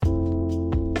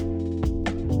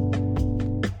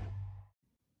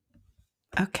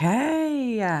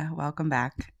Okay, welcome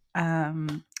back.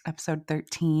 Episode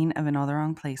 13 of In All the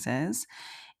Wrong Places.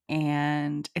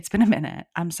 And it's been a minute.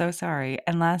 I'm so sorry.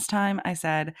 And last time I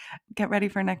said, get ready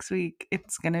for next week.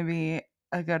 It's going to be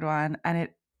a good one. And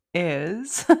it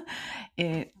is.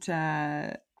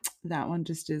 That one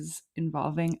just is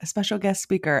involving a special guest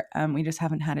speaker. We just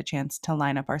haven't had a chance to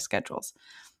line up our schedules.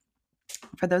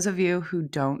 For those of you who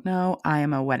don't know, I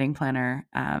am a wedding planner,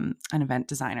 an event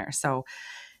designer. So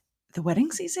the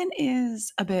wedding season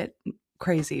is a bit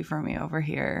crazy for me over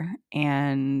here.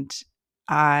 And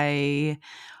I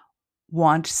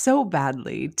want so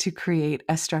badly to create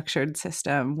a structured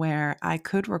system where I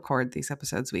could record these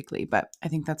episodes weekly. But I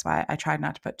think that's why I tried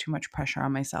not to put too much pressure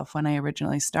on myself when I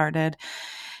originally started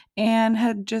and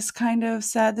had just kind of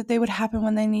said that they would happen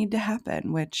when they need to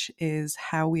happen, which is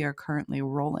how we are currently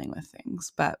rolling with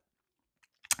things. But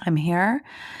I'm here.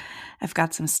 I've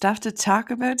got some stuff to talk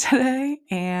about today,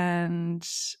 and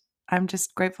I'm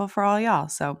just grateful for all y'all.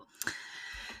 So,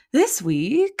 this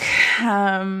week,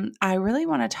 I really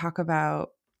want to talk about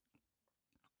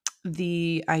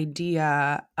the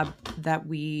idea that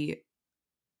we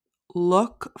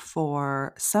look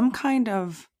for some kind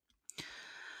of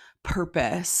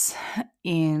purpose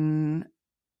in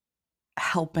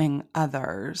helping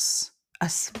others,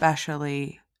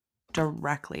 especially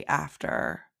directly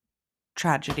after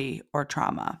tragedy or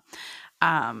trauma.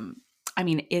 Um, I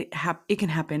mean, it can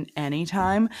happen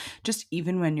anytime, just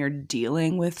even when you're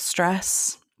dealing with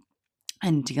stress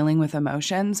and dealing with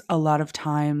emotions. A lot of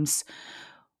times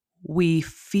we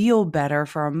feel better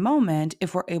for a moment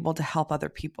if we're able to help other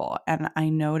people. And I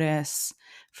notice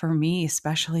for me,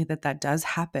 especially, that does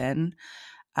happen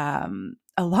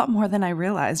a lot more than I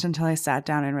realized until I sat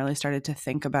down and really started to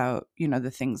think about,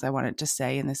 the things I wanted to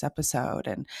say in this episode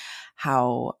and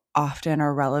how often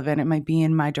or relevant it might be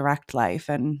in my direct life.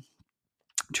 And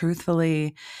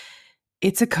truthfully,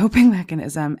 it's a coping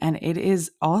mechanism, and it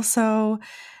is also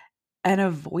an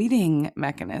avoiding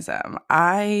mechanism.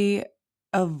 I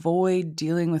avoid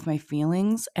dealing with my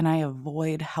feelings and I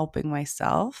avoid helping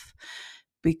myself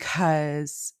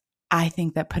because I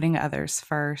think that putting others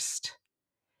first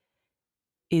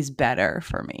is better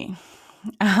for me.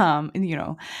 And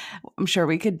I'm sure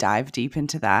we could dive deep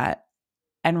into that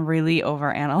and really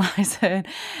overanalyze it.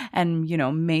 And,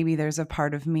 maybe there's a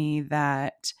part of me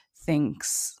that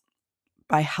thinks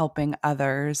by helping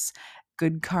others,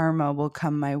 good karma will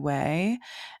come my way.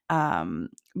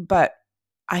 But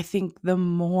I think the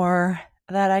more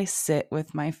that I sit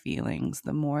with my feelings,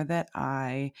 the more that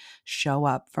I show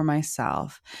up for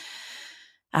myself,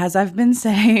 as I've been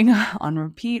saying on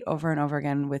repeat over and over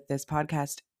again with this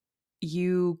podcast,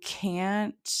 you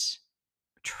can't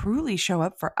truly show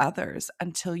up for others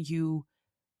until you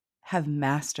have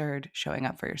mastered showing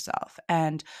up for yourself.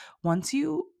 And once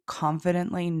you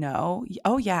confidently know,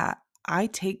 oh, yeah, I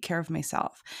take care of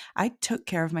myself. I took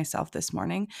care of myself this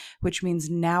morning, which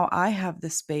means now I have the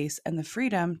space and the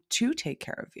freedom to take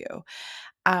care of you.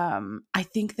 I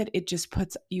think that it just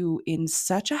puts you in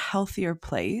such a healthier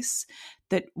place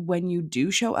that when you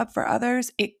do show up for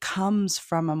others, it comes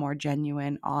from a more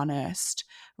genuine, honest,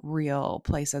 real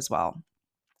place as well.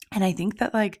 And I think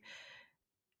that, like,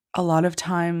 a lot of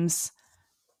times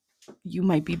you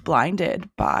might be blinded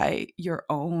by your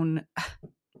own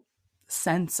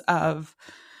sense of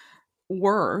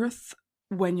worth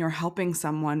when you're helping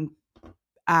someone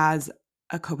as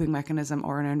a coping mechanism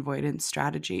or an avoidance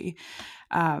strategy.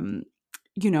 Um,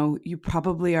 you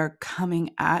probably are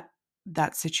coming at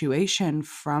that situation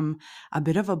from a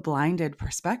bit of a blinded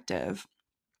perspective.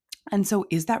 And so,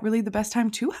 is that really the best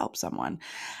time to help someone?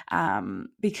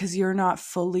 Because you're not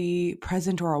fully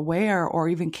present or aware or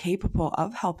even capable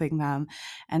of helping them.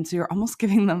 And so, you're almost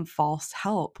giving them false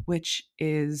help, which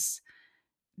is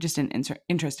just an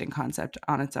interesting concept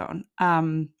on its own.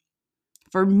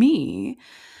 For me,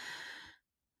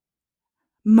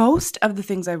 most of the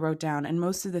things I wrote down and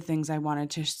most of the things I wanted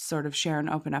to sort of share and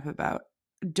open up about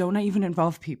don't even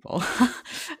involve people.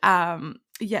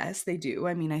 Yes, they do.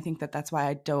 I mean, I think that that's why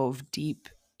I dove deep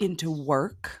into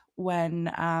work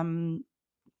when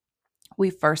we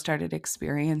first started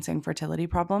experiencing fertility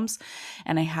problems,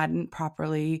 and I hadn't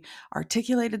properly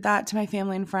articulated that to my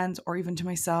family and friends, or even to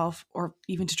myself, or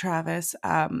even to Travis.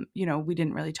 We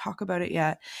didn't really talk about it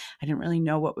yet. I didn't really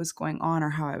know what was going on or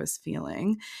how I was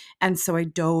feeling. And so I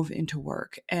dove into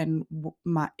work, and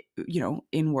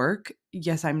in work,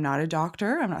 yes, I'm not a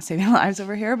doctor. I'm not saving lives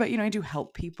over here, but, I do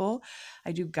help people.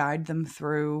 I do guide them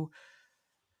through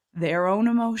their own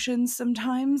emotions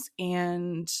sometimes.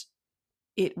 And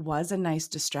it was a nice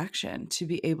distraction to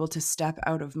be able to step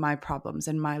out of my problems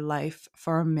in my life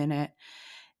for a minute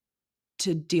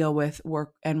to deal with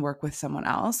work with someone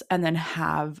else, and then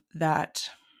have that,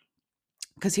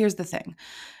 because here's the thing.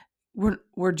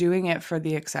 We're doing it for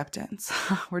the acceptance.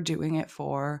 We're doing it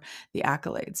for the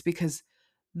accolades, because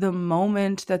the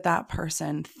moment that that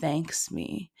person thanks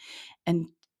me and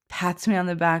pats me on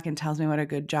the back and tells me what a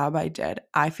good job I did,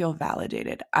 I feel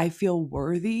validated. I feel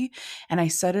worthy. And I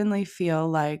suddenly feel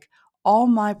like all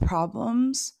my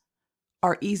problems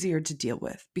are easier to deal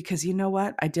with, because you know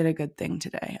what? I did a good thing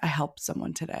today. I helped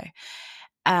someone today.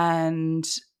 And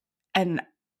and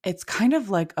it's kind of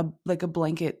like a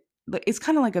blanket, it's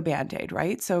kind of like a band-aid,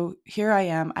 right? So here I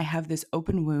am, I have this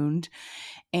open wound,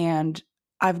 and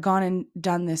I've gone and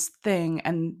done this thing,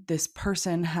 and this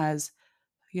person has,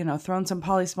 thrown some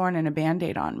polysporin and a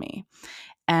band-aid on me.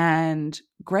 And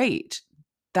great.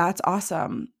 That's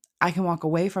awesome. I can walk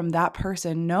away from that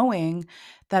person knowing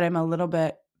that I'm a little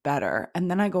bit better.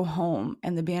 And then I go home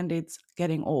and the band-aid's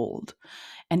getting old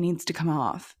and needs to come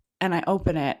off. And I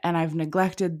open it and I've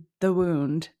neglected the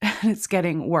wound and it's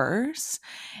getting worse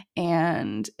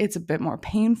and it's a bit more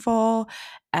painful.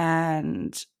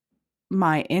 And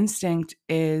my instinct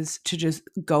is to just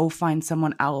go find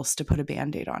someone else to put a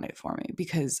band-aid on it for me,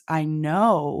 because I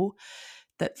know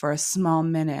that for a small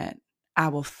minute I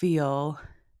will feel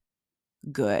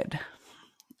good,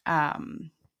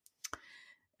 um,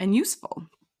 and useful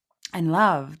and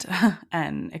loved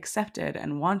and accepted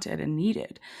and wanted and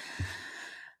needed.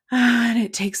 And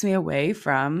it takes me away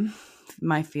from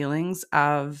my feelings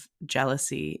of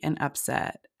jealousy and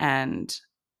upset and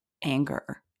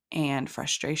anger and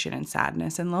frustration and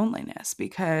sadness and loneliness,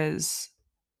 because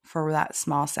for that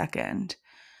small second,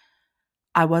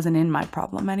 I wasn't in my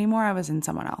problem anymore. I was in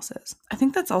someone else's. I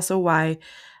think that's also why,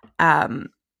 um,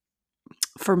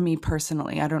 for me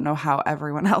personally, I don't know how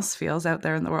everyone else feels out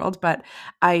there in the world, but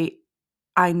I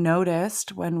I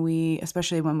noticed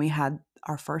especially when we had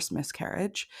our first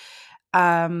miscarriage,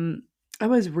 um, I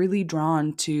was really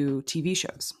drawn to TV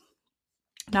shows.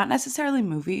 Not necessarily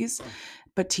movies,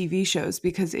 but TV shows,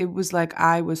 because it was like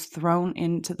I was thrown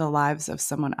into the lives of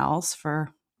someone else for,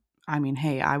 I mean,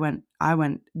 hey, I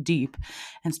went deep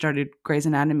and started Grey's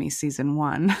Anatomy season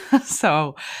 1.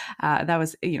 So that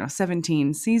was,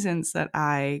 17 seasons that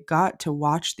I got to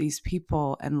watch these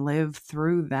people and live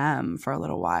through them for a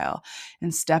little while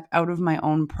and step out of my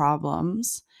own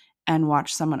problems and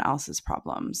watch someone else's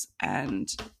problems.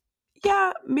 And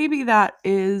yeah, maybe that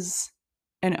is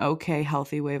an okay,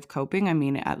 healthy way of coping. I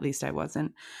mean, at least I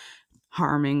wasn't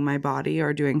harming my body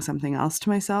or doing something else to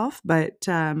myself, but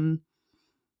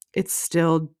it's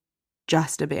still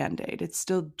just a band-aid. It's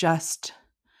still just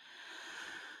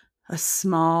a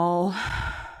small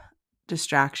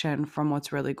distraction from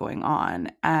what's really going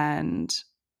on. And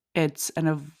it's an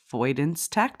avoidance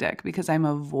tactic, because I'm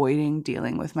avoiding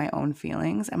dealing with my own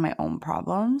feelings and my own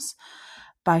problems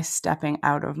by stepping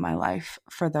out of my life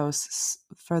for those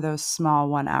small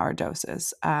 1 hour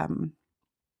doses.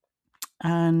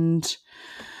 And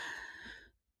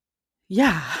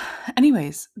yeah,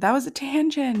 anyways, that was a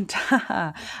tangent.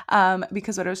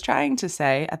 Because what I was trying to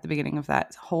say at the beginning of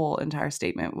that whole entire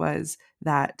statement was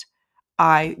that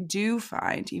I do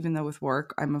find, even though with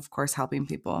work, I'm of course helping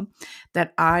people,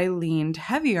 that I leaned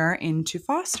heavier into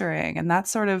fostering. And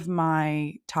that's sort of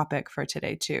my topic for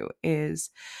today too, is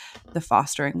the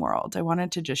fostering world. I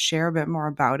wanted to just share a bit more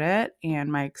about it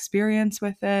and my experience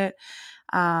with it,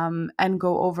 and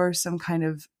go over some kind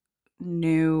of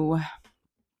new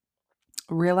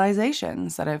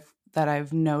realizations that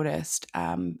I've noticed,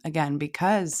 again,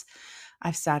 because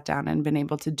I've sat down and been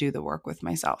able to do the work with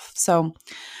myself. So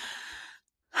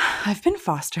I've been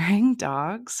fostering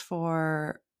dogs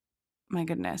for, my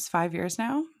goodness, 5 years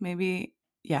now, maybe.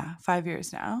 Yeah, 5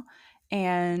 years now.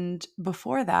 And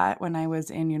before that, when I was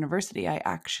in university, I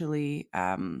actually,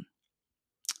 I'm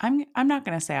not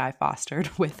going to say I fostered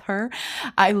with her.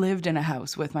 I lived in a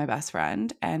house with my best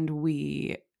friend, and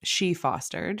she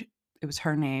fostered. It was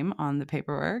her name on the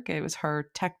paperwork. It was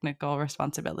her technical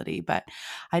responsibility, but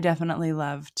I definitely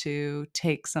love to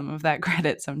take some of that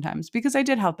credit sometimes, because I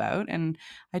did help out and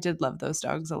I did love those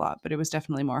dogs a lot, but it was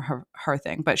definitely more her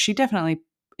thing. But she definitely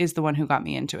is the one who got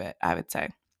me into it, I would say.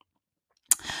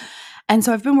 And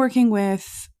so I've been working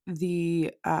with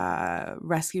the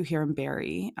rescue here in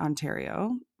Barrie,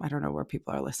 Ontario. I don't know where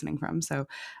people are listening from, so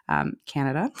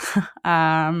Canada.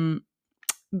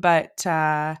 But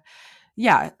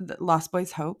yeah, Lost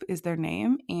Boys Hope is their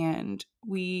name, and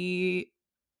we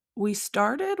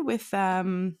started with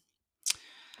them.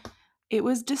 It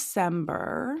was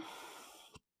December,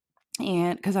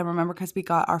 And because I remember, because we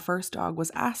got our first dog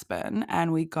was Aspen,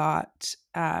 and we got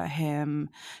him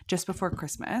just before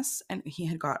Christmas, and he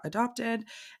had got adopted.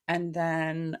 And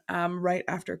then right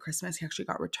after Christmas, he actually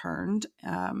got returned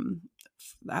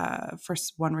for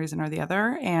one reason or the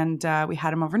other. And we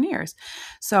had him over New Year's.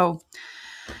 So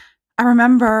I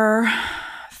remember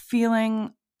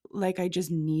feeling like I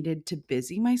just needed to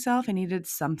busy myself. I needed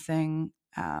something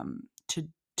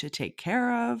to take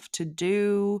care of, to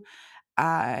do.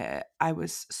 I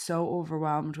was so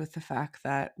overwhelmed with the fact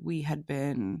that we had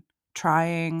been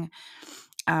trying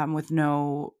with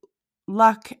no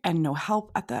luck and no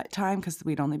help at that time, because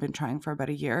we'd only been trying for about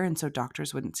a year, and so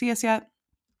doctors wouldn't see us yet.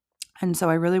 And so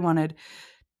I really wanted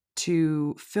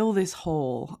to fill this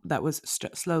hole that was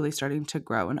slowly starting to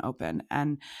grow and open.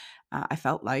 And I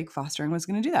felt like fostering was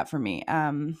going to do that for me.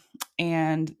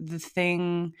 And the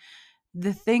thing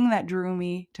that drew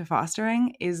me to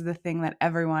fostering is the thing that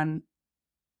everyone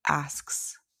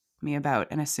asks me about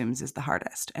and assumes is the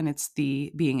hardest, and it's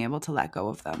the being able to let go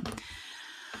of them.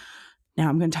 Now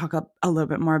I'm going to talk a little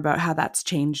bit more about how that's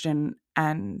changed and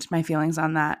my feelings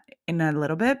on that in a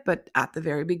little bit, but at the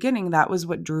very beginning, that was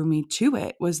what drew me to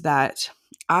it, was that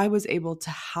I was able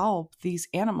to help these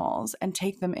animals and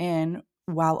take them in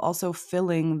while also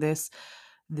filling this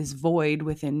void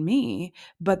within me.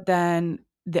 But then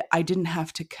I didn't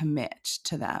have to commit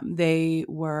to them. They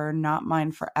were not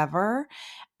mine forever.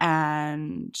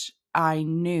 And I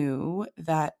knew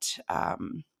that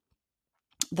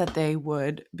that they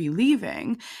would be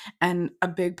leaving. And a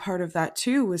big part of that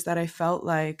too was that I felt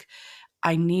like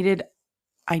I needed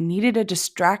a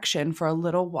distraction for a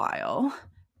little while,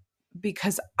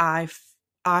 because I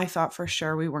thought for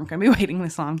sure we weren't going to be waiting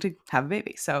this long to have a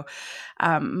baby. So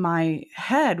my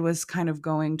head was kind of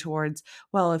going towards,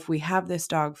 well, if we have this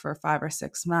dog for 5 or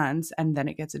 6 months and then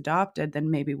it gets adopted,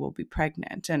 then maybe we'll be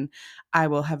pregnant. And I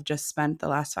will have just spent the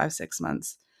last 5, 6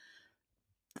 months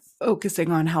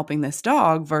focusing on helping this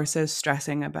dog versus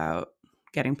stressing about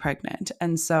getting pregnant.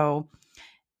 And so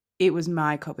it was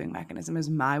my coping mechanism, is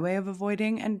my way of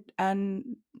avoiding and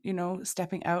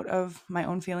stepping out of my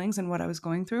own feelings and what I was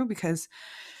going through, because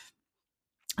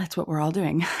that's what we're all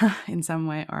doing in some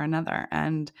way or another.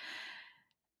 And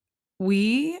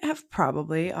we have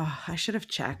probably, I should have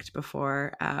checked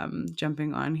before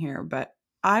jumping on here, but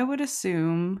I would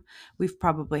assume we've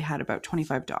probably had about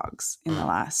 25 dogs in the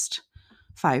last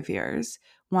 5 years.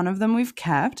 One of them we've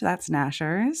kept, that's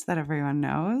Nashers, that everyone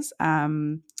knows.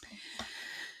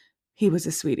 He was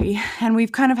a sweetie. And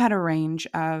we've kind of had a range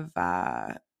of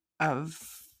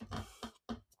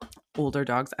older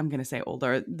dogs. I'm going to say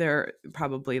older. They're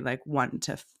probably like 1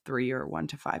 to 3 or 1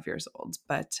 to 5 years old,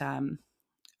 but I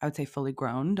would say fully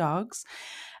grown dogs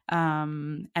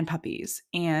and puppies.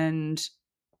 And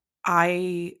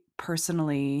I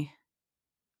personally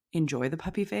enjoy the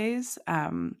puppy phase.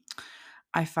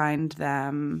 I find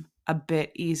them a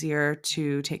bit easier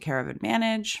to take care of and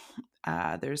manage.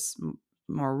 There's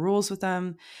more rules with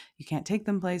them. You can't take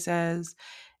them places,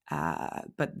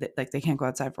 but like they can't go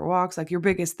outside for walks. Like your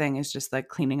biggest thing is just like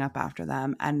cleaning up after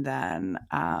them, and then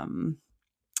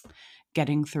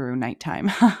getting through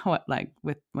nighttime,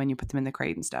 when you put them in the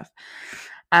crate and stuff.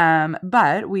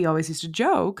 But we always used to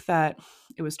joke that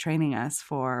it was training us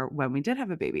for when we did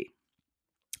have a baby.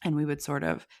 And we would sort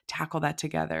of tackle that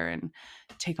together and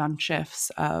take on shifts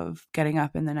of getting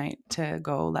up in the night to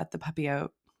go let the puppy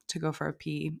out to go for a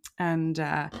pee. And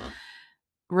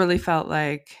really felt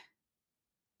like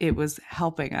it was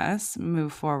helping us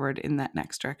move forward in that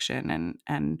next direction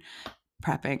and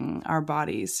prepping our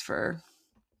bodies for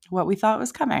what we thought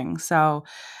was coming. So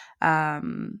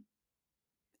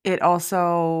it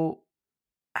also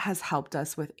has helped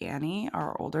us with Annie,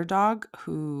 our older dog,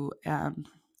 who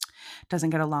doesn't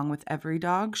get along with every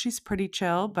dog. She's pretty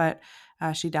chill, but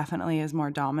she definitely is more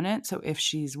dominant. So if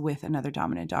she's with another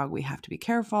dominant dog, we have to be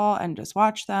careful and just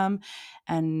watch them.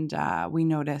 And we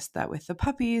noticed that with the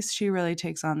puppies, she really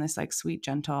takes on this like sweet,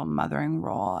 gentle mothering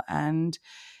role. And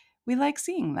we like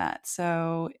seeing that.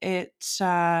 So it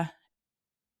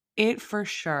for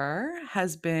sure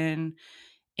has been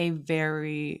a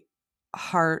very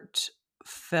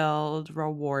heart-filled,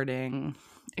 rewarding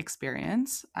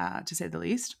experience, to say the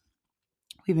least.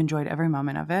 We've enjoyed every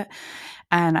moment of it.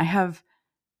 And I have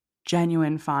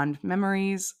genuine fond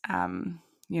memories,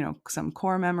 some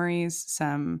core memories,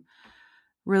 some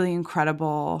really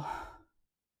incredible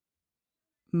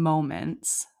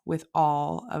moments with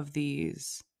all of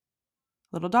these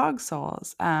little dog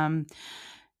souls.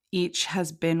 Each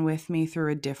has been with me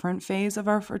through a different phase of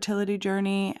our fertility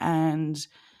journey, and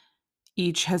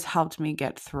each has helped me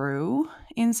get through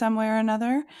in some way or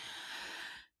another.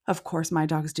 Of course, my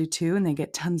dogs do too, and they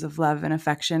get tons of love and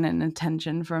affection and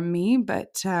attention from me.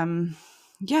 But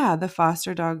yeah, the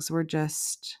foster dogs were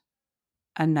just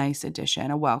a nice addition,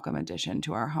 a welcome addition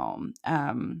to our home.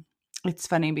 It's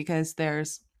funny because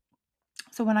there's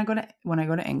so when I go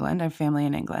to England, I have family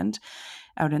in England,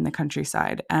 out in the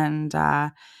countryside, and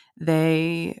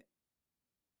they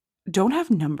don't have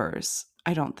numbers,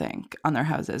 I don't think, on their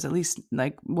houses. At least,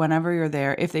 like, whenever you're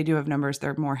there, if they do have numbers,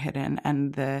 they're more hidden,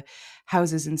 and the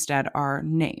houses instead are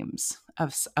names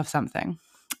of something.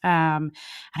 And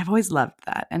I've always loved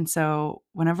that. And so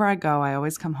whenever I go, I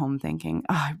always come home thinking,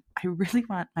 oh, I really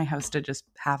want my house to just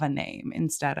have a name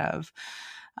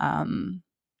um,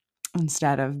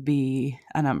 instead of be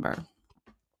a number.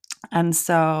 And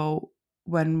so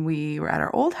when we were at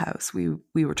our old house, we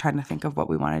were trying to think of what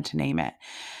we wanted to name it.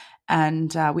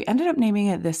 And we ended up naming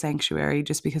it The Sanctuary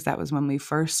just because that was when we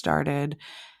first started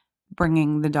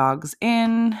bringing the dogs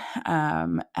in,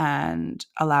 and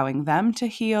allowing them to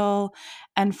heal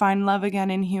and find love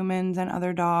again in humans and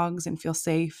other dogs and feel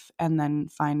safe and then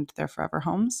find their forever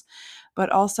homes. But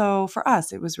also for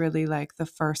us, it was really like the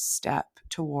first step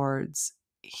towards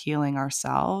healing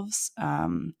ourselves,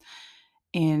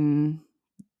 in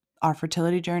our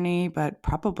fertility journey, but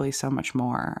probably so much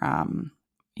more.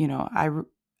 You know,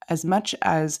 as much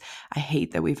as I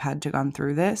hate that we've had to gone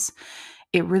through this,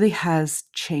 it really has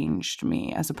changed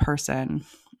me as a person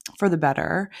for the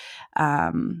better,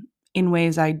 in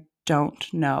ways I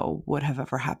don't know would have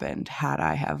ever happened had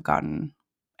I have gotten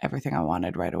everything I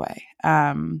wanted right away.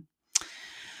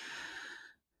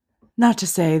 Not to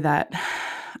say that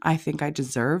I think I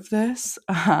deserve this,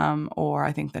 or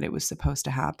I think that it was supposed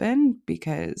to happen,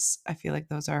 because I feel like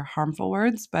those are harmful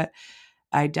words, but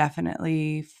I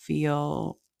definitely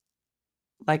feel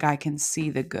like I can see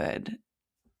the good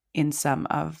in some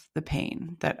of the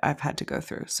pain that I've had to go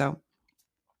through. So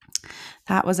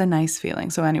that was a nice feeling.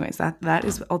 So anyways, that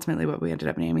is ultimately what we ended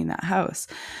up naming that house.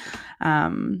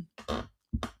 And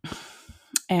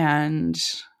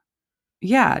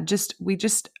yeah, we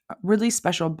just really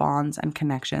special bonds and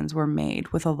connections were made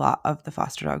with a lot of the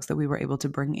foster dogs that we were able to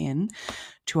bring in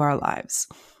to our lives.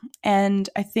 And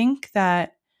I think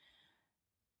that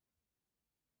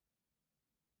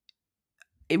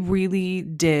it really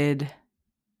did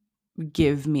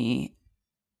give me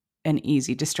an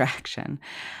easy distraction.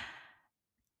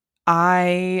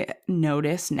 I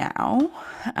notice now,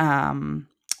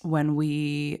 when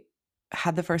we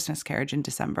had the first miscarriage in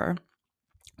December,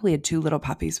 we had two little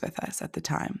puppies with us at the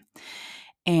time.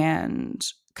 And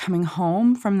coming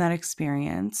home from that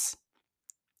experience,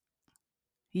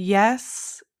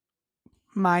 yes,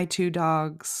 my two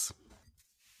dogs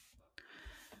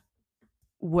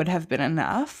would have been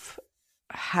enough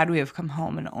had we have come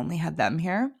home and only had them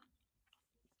here.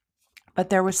 But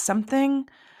there was something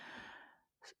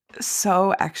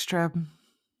so extra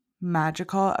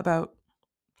magical about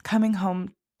coming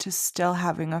home to still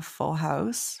having a full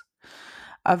house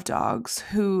of dogs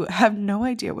who have no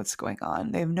idea what's going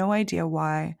on. They have no idea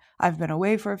why I've been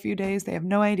away for a few days. They have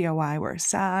no idea why we're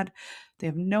sad. They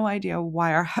have no idea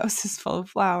why our house is full of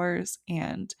flowers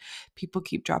and people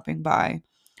keep dropping by.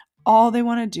 All they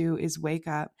want to do is wake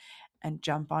up and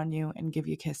jump on you and give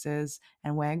you kisses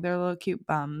and wag their little cute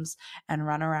bums and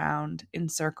run around in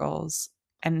circles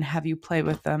and have you play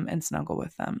with them and snuggle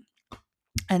with them.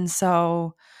 And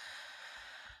so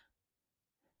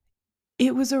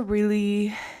it was a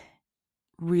really,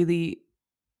 really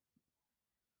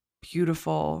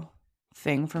beautiful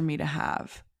thing for me to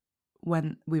have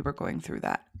when we were going through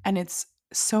that. And it's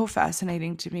so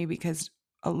fascinating to me because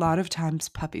a lot of times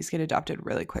puppies get adopted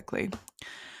really quickly.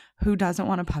 Who doesn't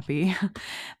want a puppy?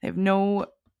 They have no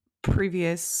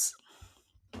previous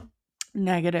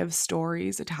negative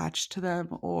stories attached to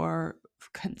them or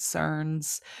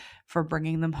concerns for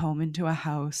bringing them home into a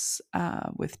house,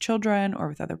 with children or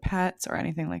with other pets or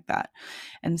anything like that.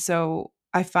 And so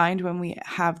I find when we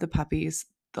have the puppies,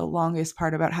 the longest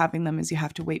part about having them is you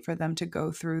have to wait for them to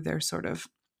go through their sort of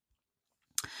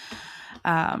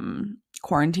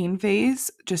quarantine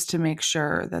phase, just to make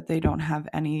sure that they don't have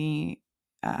any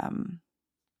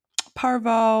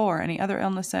parvo or any other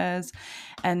illnesses,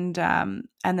 and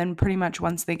then pretty much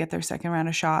once they get their second round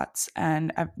of shots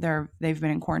and they've been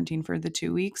in quarantine for the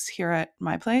 2 weeks here at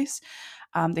my place,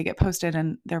 they get posted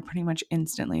and they're pretty much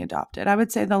instantly adopted. I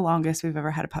would say the longest we've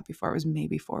ever had a puppy for was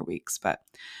maybe 4 weeks,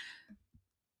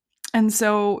 and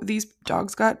so these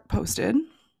dogs got posted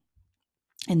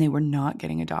and they were not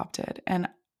getting adopted, and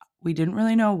we didn't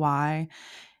really know why,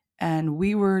 and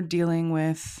we were dealing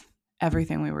with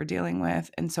everything we were dealing with.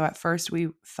 And so at first we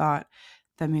thought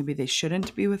that maybe they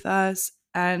shouldn't be with us.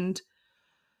 And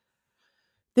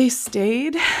They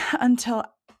stayed until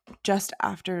just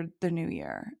after the new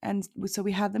year. And so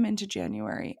we had them into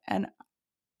January. And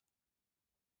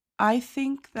I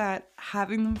think that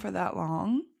having them for that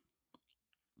long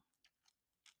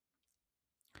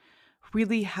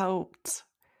really helped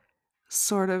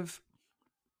sort of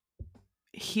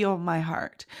heal my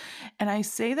heart. And I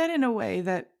say that in a way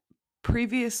that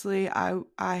previously I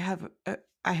have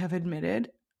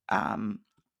admitted um,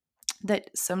 that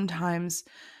sometimes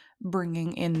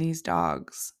bringing in these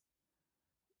dogs,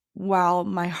 while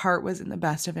my heart was in the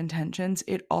best of intentions,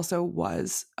 it also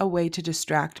was a way to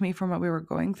distract me from what we were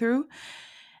going through.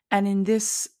 And in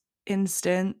this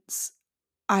instance,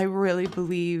 I really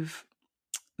believe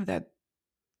that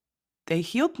they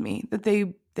healed me, that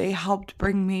they helped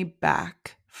bring me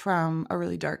back from a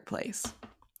really dark place.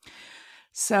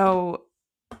 So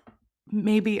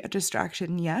maybe a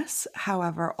distraction, yes.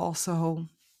 However, also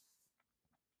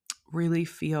really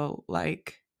feel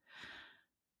like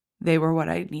they were what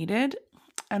I needed,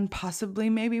 and possibly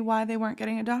maybe why they weren't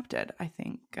getting adopted. I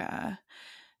think the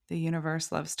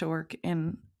universe loves to work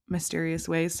in mysterious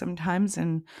ways sometimes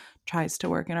and tries to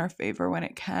work in our favor when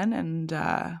it can. And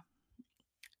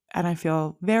I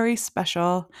feel very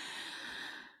special.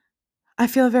 I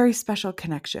feel a very special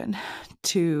connection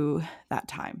to that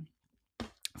time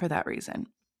for that reason.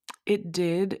 It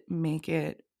did make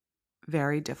it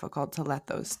very difficult to let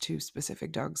those two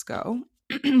specific dogs go.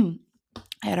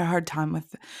 I had a hard time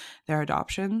with their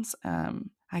adoptions.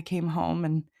 I came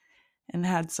home and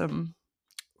had some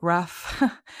rough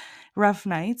rough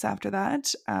nights after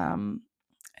that.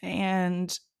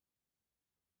 And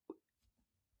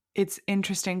it's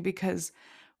interesting because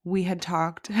we had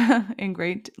talked in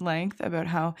great length about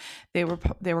how they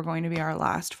were going to be our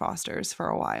last fosters for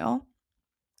a while.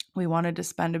 We wanted to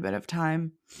spend a bit of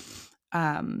time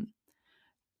um,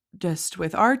 just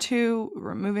with our two,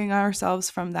 removing ourselves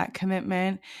from that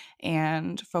commitment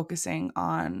and focusing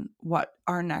on what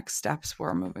our next steps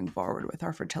were moving forward with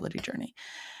our fertility journey.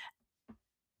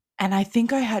 And I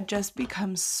think I had just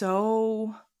become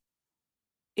so,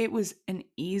 it was an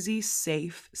easy,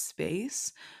 safe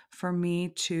space for me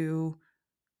to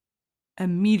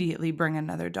immediately bring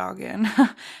another dog in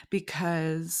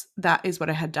because that is what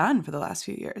I had done for the last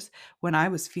few years. When I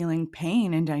was feeling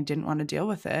pain and I didn't want to deal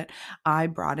with it, I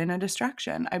brought in a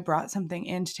distraction. I brought something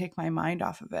in to take my mind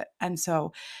off of it. And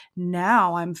so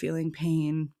now I'm feeling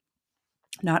pain,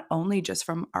 not only just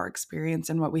from our experience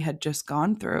and what we had just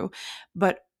gone through,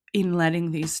 but in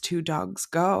letting these two dogs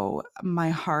go, my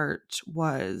heart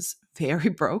was very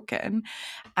broken.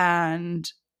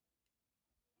 And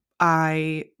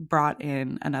I brought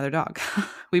in another dog.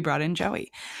 We brought in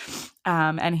Joey.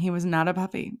 And he was not a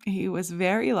puppy. He was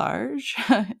very large.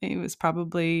 He was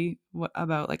probably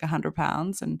about like 100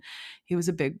 pounds, and he was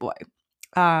a big boy.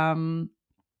 Um,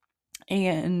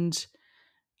 and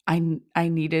I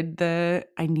needed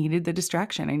the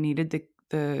distraction. I needed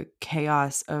the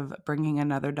chaos of bringing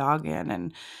another dog in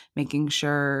and making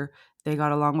sure they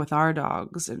got along with our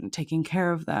dogs and taking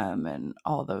care of them and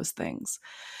all those things.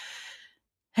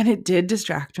 And it did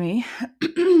distract me.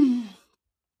 And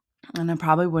I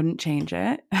probably wouldn't change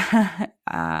it.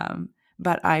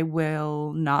 But I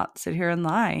will not sit here and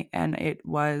lie. And it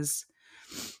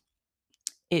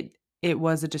it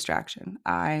was a distraction.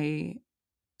 I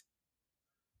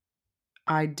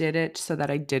did it so that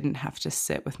I didn't have to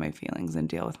sit with my feelings and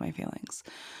deal with my feelings.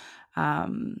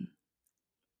 Um,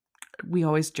 we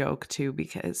always joke too,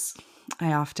 because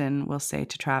I often will say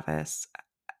to Travis,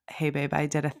 "Hey babe, I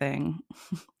did a thing.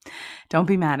 Don't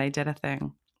be mad, I did a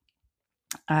thing."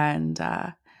 And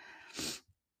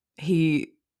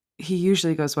he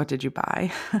usually goes, "What did you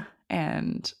buy?"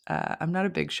 And I'm not a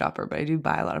big shopper, but I do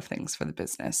buy a lot of things for the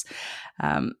business.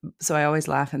 So I always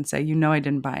laugh and say, I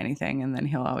didn't buy anything. And then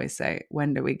he'll always say,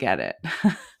 "When do we get it?"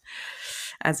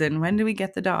 As in, when do we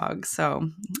get the dog? So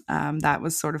that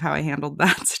was sort of how I handled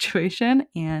that situation.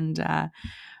 And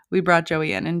we brought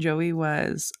Joey in, and Joey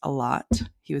was a lot.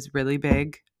 He was really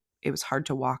big. It was hard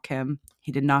to walk him.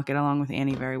 He did not get along with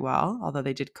Annie very well, although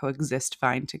they did coexist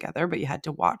fine together, but you had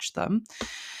to watch them.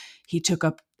 He took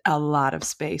up a lot of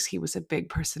space. He was a big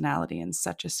personality and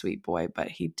such a sweet boy, but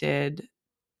he did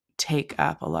take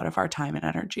up a lot of our time and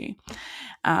energy.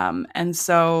 And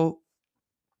so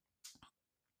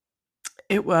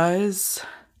it was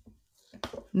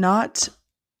not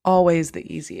always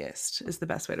the easiest, is the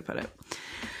best way to put it.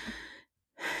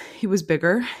 He was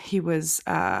bigger. He was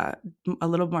a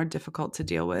little more difficult to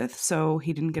deal with, so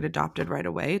he didn't get adopted right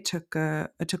away. It took a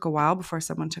while before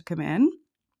someone took him in,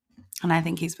 and I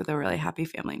think he's with a really happy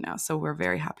family now. So we're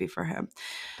very happy for him.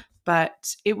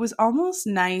 But it was almost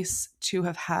nice to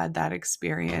have had that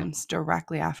experience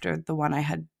directly after the one I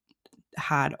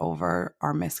had over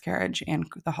our miscarriage and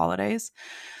the holidays,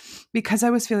 because I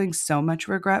was feeling so much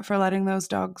regret for letting those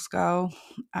dogs go.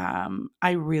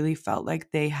 I really felt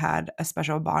like they had a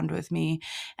special bond with me.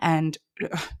 And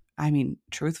I mean,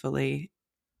 truthfully,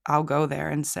 I'll go there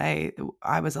and say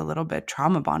I was a little bit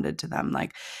trauma bonded to them.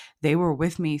 Like, they were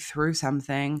with me through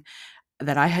something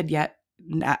that I had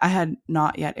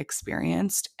not yet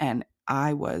experienced, and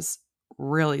I was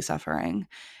really suffering,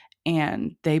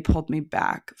 and they pulled me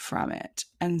back from it.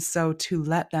 And so to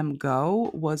let them go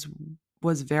was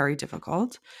very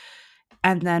difficult.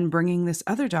 And then bringing this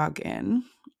other dog in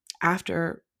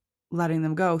after letting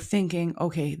them go, thinking,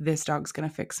 okay, this dog's going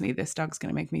to fix me. This dog's going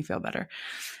to make me feel better.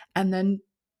 And then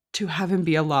to have him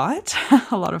be a lot,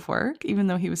 a lot of work, even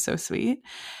though he was so sweet,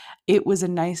 it was a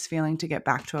nice feeling to get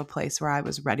back to a place where I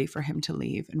was ready for him to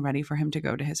leave and ready for him to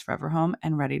go to his forever home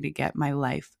and ready to get my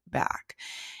life back.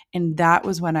 And that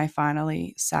was when I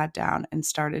finally sat down and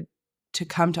started to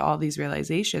come to all these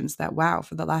realizations that, wow,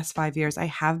 for the last 5 years, I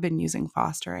have been using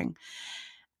fostering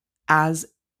as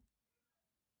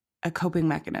a coping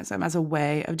mechanism, as a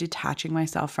way of detaching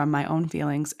myself from my own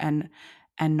feelings and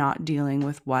not dealing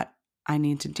with what I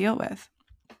need to deal with.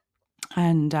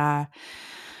 And yeah,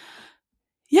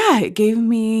 it gave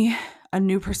me a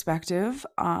new perspective,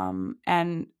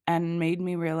 and made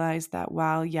me realize that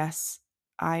while yes,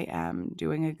 I am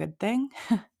doing a good thing,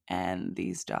 and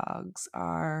these dogs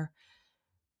are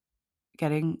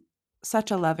getting such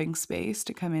a loving space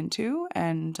to come into,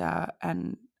 and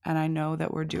I know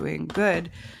that we're doing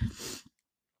good,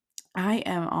 I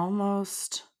am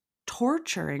almost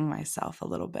torturing myself a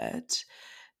little bit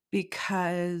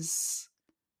because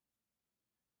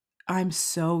I'm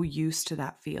so used to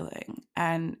that feeling.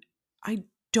 And I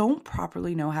don't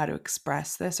properly know how to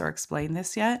express this or explain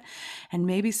this yet. And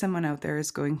maybe someone out there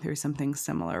is going through something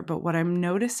similar. But what I'm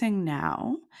noticing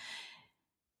now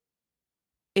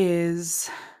is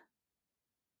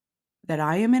that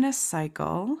I am in a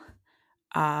cycle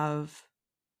of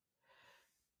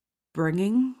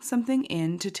bringing something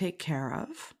in to take care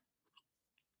of,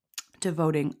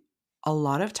 devoting a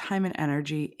lot of time and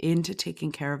energy into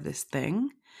taking care of this thing,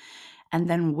 and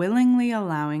then willingly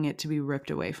allowing it to be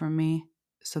ripped away from me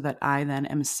so that I then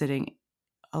am sitting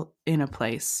in a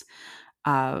place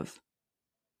of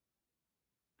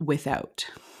without.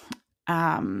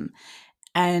 Um,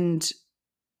 and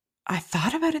I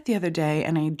thought about it the other day,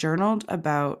 and I journaled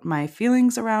about my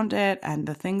feelings around it and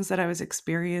the things that I was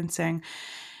experiencing.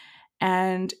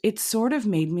 And it sort of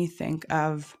made me think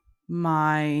of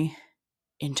my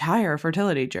entire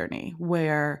fertility journey,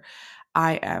 where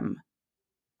I am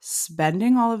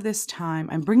spending all of this time,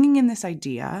 I'm bringing in this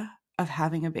idea of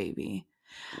having a baby.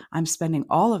 I'm spending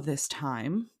all of this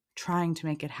time trying to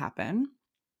make it happen,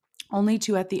 only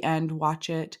to at the end watch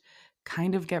it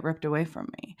kind of get ripped away from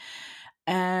me.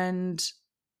 And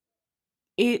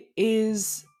it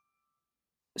is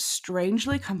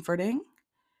strangely comforting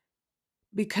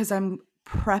because I'm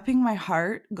prepping my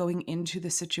heart going into the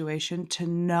situation to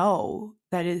know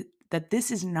that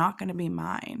this is not going to be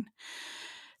mine,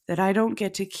 that I don't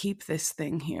get to keep this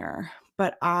thing here,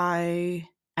 but I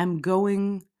am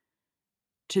going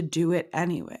to do it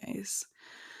anyways.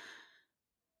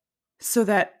 So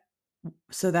that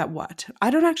what?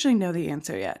 I don't actually know the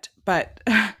answer yet, but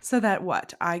so that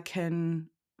what? I can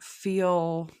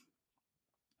feel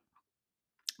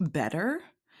better,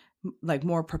 like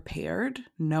more prepared,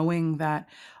 knowing that,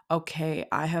 okay,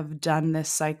 I have done this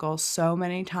cycle so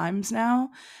many times now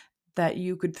that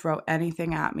you could throw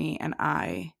anything at me and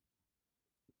I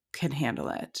can handle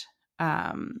it.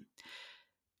 Um,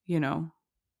 you know,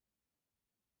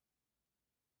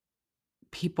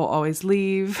 people always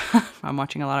leave. I'm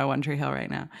watching a lot of One Tree Hill right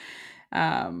now.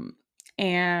 Um,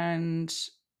 and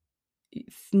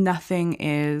nothing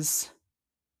is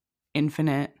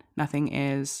infinite, nothing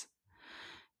is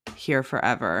here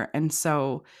forever. And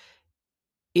so,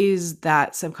 is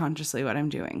that subconsciously what I'm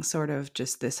doing? Sort of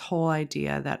just this whole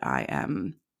idea that I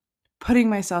am putting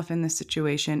myself in this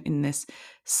situation, in this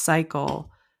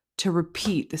cycle, to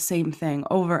repeat the same thing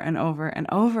over and over and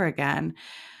over again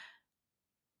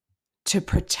to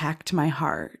protect my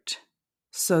heart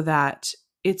so that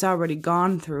it's already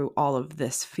gone through all of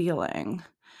this feeling.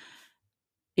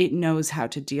 It knows how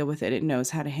to deal with it. It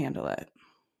knows how to handle it.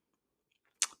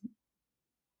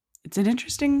 It's an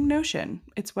interesting notion.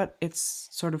 It's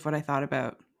sort of what I thought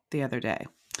about the other day.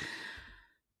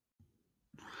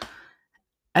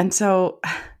 And so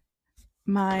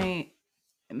my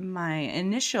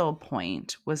initial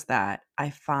point was that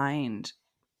I find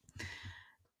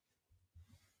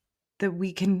that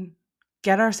we can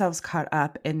get ourselves caught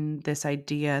up in this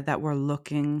idea that we're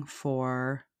looking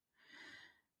for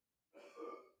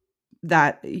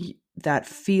that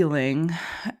feeling,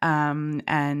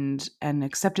 and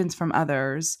acceptance from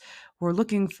others. We're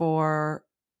looking for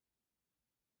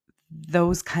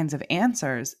those kinds of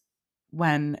answers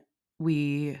when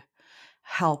we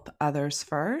help others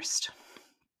first.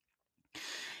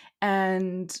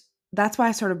 And that's why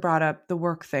I sort of brought up the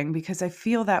work thing, because I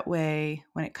feel that way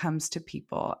when it comes to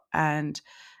people. And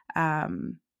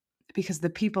um, because the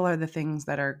people are the things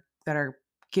that are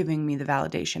giving me the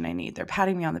validation I need. They're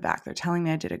patting me on the back. They're telling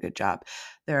me I did a good job.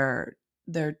 They're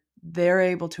they're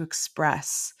able to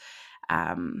express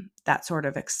that sort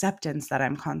of acceptance that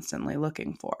I'm constantly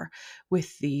looking for.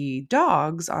 With the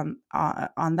dogs on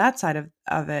that side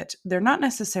of it, they're not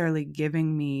necessarily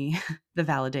giving me the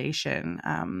validation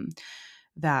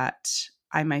that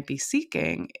I might be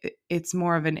seeking. It's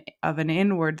more of an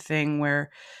inward thing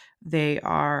where they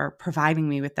are providing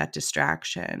me with that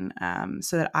distraction,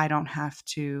 so that I don't have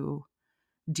to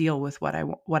deal with what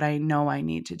I know I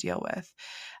need to deal with.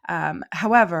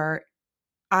 However,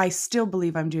 I still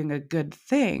believe I'm doing a good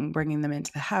thing bringing them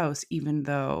into the house, even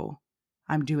though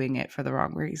I'm doing it for the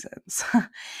wrong reasons.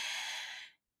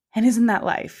 And isn't that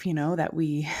life, that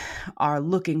we are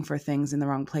looking for things in the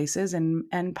wrong places,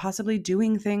 and possibly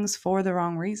doing things for the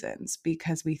wrong reasons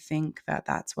because we think that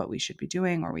that's what we should be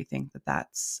doing, or we think that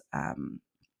that's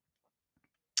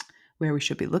where we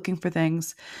should be looking for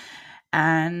things.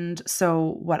 And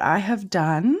so what I have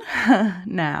done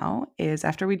now is,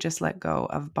 after we just let go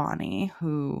of Bonnie,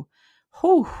 whew,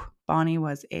 Bonnie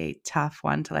was a tough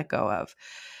one to let go of.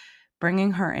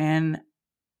 Bringing her in,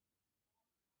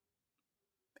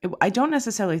 I don't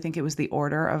necessarily think it was the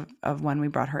order of when we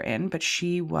brought her in, but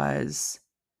she was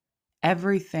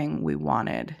everything we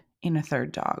wanted in a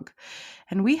third dog.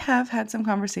 And we have had some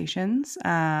conversations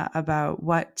about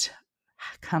what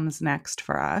comes next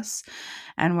for us.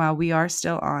 And while we are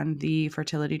still on the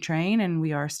fertility train, and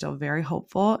we are still very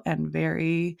hopeful and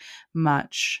very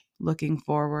much looking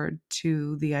forward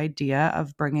to the idea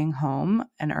of bringing home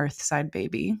an earthside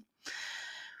baby,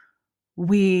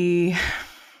 we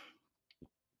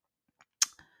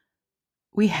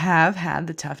have had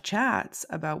the tough chats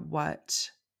about what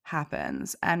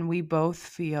happens, and we both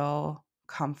feel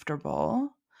comfortable,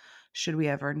 should we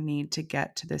ever need to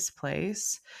get to this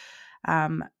place,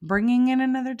 bringing in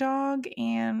another dog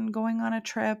and going on a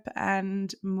trip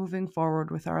and moving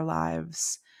forward with our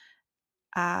lives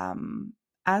um,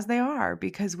 as they are,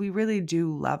 because we really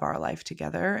do love our life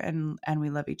together, and we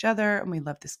love each other, and we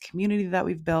love this community that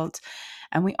we've built,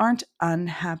 and we aren't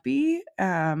unhappy.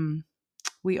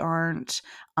 We aren't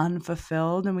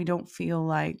unfulfilled, and we don't feel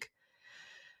like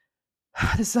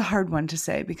this is a hard one to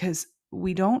say, because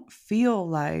we don't feel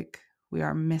like we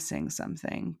are missing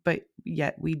something, but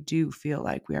yet we do feel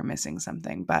like we are missing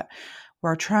something. But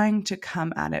we're trying to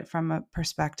come at it from a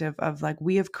perspective of, like,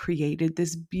 we have created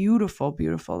this beautiful,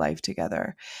 beautiful life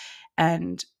together.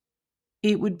 And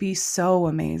it would be so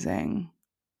amazing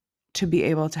to be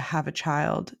able to have a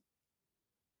child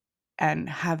and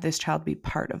have this child be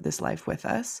part of this life with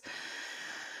us.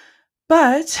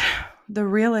 But the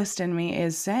realist in me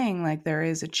is saying, like, there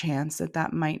is a chance that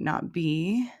that might not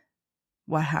be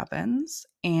what happens,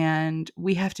 and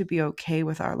we have to be okay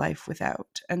with our life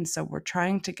without. And so we're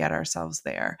trying to get ourselves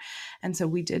there. And so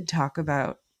we did talk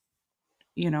about,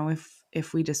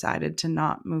 if we decided to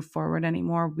not move forward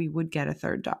anymore, we would get a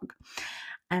third dog.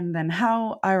 And then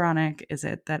how ironic is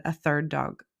it that a third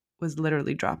dog was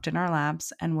literally dropped in our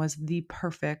laps and was the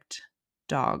perfect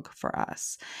dog for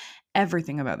us.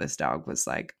 Everything about this dog was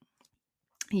like,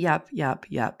 yep, yep,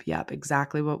 yep, yep,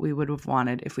 exactly what we would have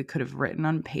wanted if we could have written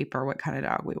on paper what kind of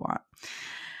dog we want.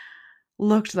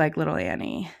 Looked like little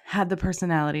Annie, had the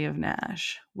personality of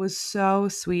Nash, was so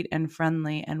sweet and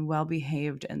friendly and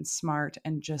well-behaved and smart,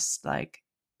 and just like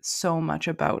so much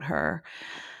about her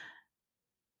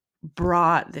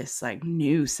brought this like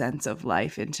new sense of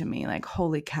life into me. Like,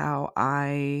 holy cow,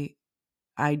 I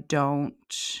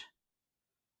don't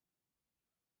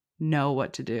know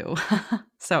what to do.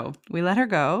 So we let her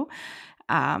go.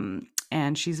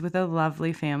 And she's with a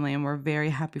lovely family, and we're very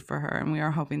happy for her, and we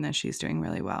are hoping that she's doing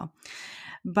really well.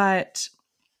 But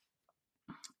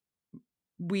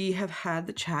we have had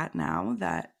the chat now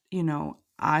that,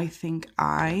 I think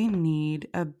I need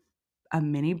a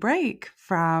mini break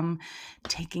from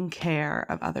taking care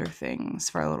of other things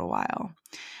for a little while.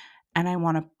 And I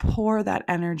want to pour that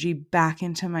energy back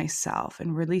into myself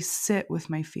and really sit with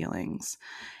my feelings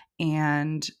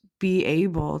and be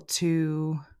able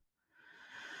to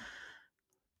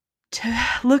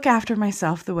look after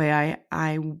myself the way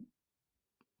I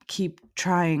keep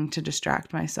trying to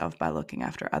distract myself by looking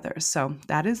after others. So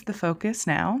that is the focus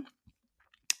now.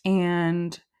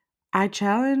 And I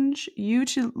challenge you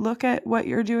to look at what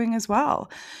you're doing as well.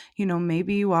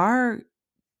 Maybe you are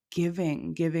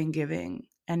giving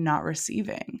and not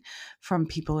receiving from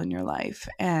people in your life.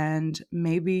 And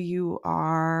maybe you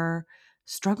are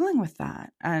struggling with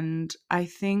that. And I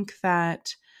think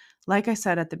that, like I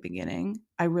said at the beginning,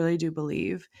 I really do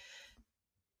believe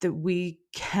that we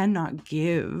cannot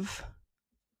give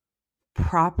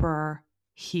proper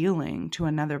healing to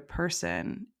another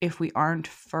person if we aren't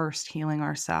first healing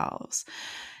ourselves.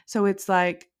 So it's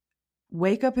like,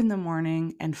 wake up in the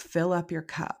morning and fill up your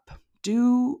cup.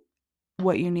 Do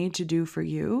what you need to do for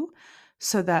you,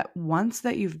 so that once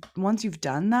you've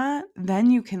done that,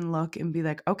 then you can look and be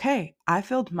like, okay, I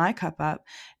filled my cup up.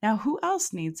 Now who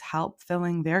else needs help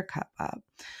filling their cup up?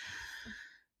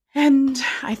 And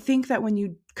I think that when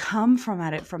you come from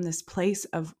this place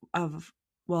of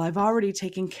well, I've already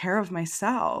taken care of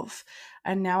myself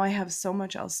and now I have so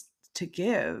much else to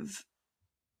give,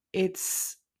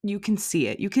 you can see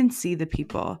it. You can see the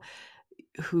people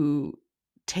who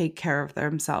take care of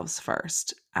themselves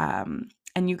first.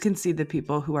 And you can see the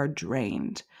people who are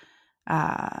drained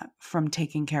from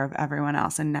taking care of everyone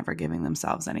else and never giving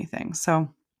themselves anything.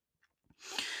 So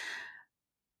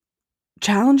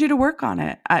challenge you to work on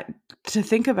it, to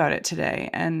think about it today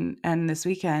and this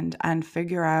weekend, and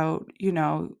figure out,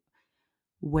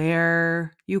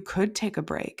 where you could take a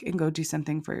break and go do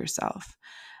something for yourself.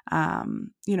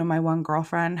 My one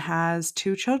girlfriend has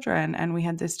 2 children, and we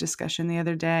had this discussion the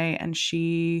other day, and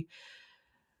she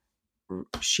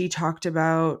talked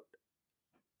about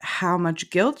how much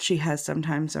guilt she has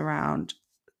sometimes around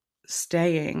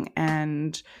staying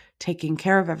and taking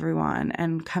care of everyone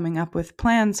and coming up with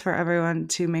plans for everyone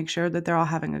to make sure that they're all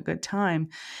having a good time.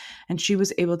 And she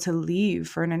was able to leave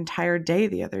for an entire day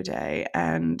the other day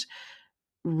and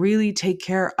really take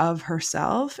care of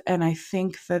herself. And I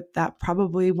think that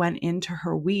probably went into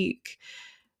her week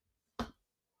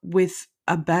with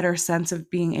a better sense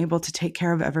of being able to take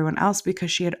care of everyone else,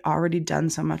 because she had already done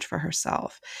so much for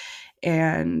herself.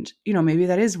 And, maybe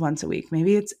that is once a week.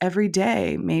 Maybe it's every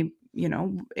day. Maybe,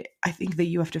 I think that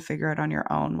you have to figure out on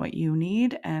your own what you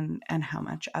need and how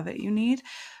much of it you need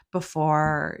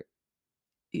before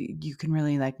you can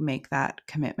really make that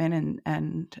commitment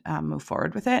and move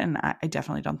forward with it. And I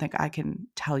definitely don't think I can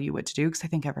tell you what to do, because I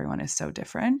think everyone is so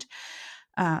different.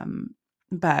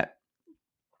 But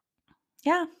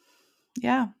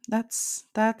yeah, that's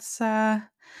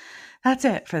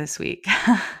it for this week.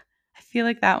 I feel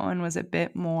like that one was a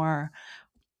bit more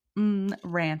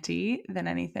ranty than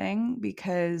anything,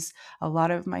 because a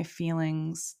lot of my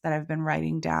feelings that I've been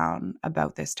writing down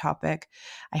about this topic,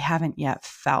 I haven't yet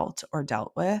felt or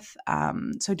dealt with.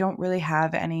 So I don't really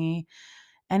have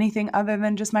anything other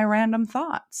than just my random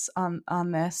thoughts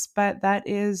on this. But that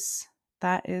is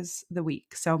the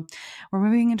week. So we're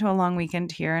moving into a long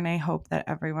weekend here, and I hope that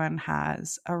everyone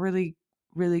has a really,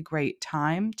 really great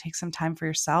time. Take some time for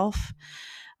yourself.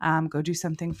 Go do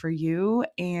something for you.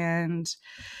 And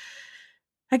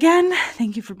again,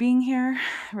 thank you for being here.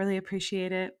 I really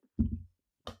appreciate it.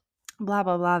 Blah,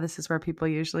 blah, blah. This is where people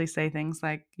usually say things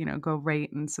like, go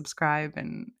rate and subscribe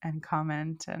and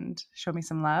comment and show me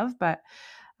some love. But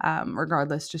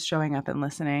regardless, just showing up and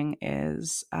listening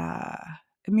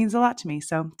it means a lot to me.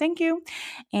 So thank you.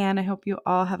 And I hope you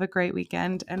all have a great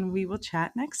weekend, and we will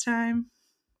chat next time.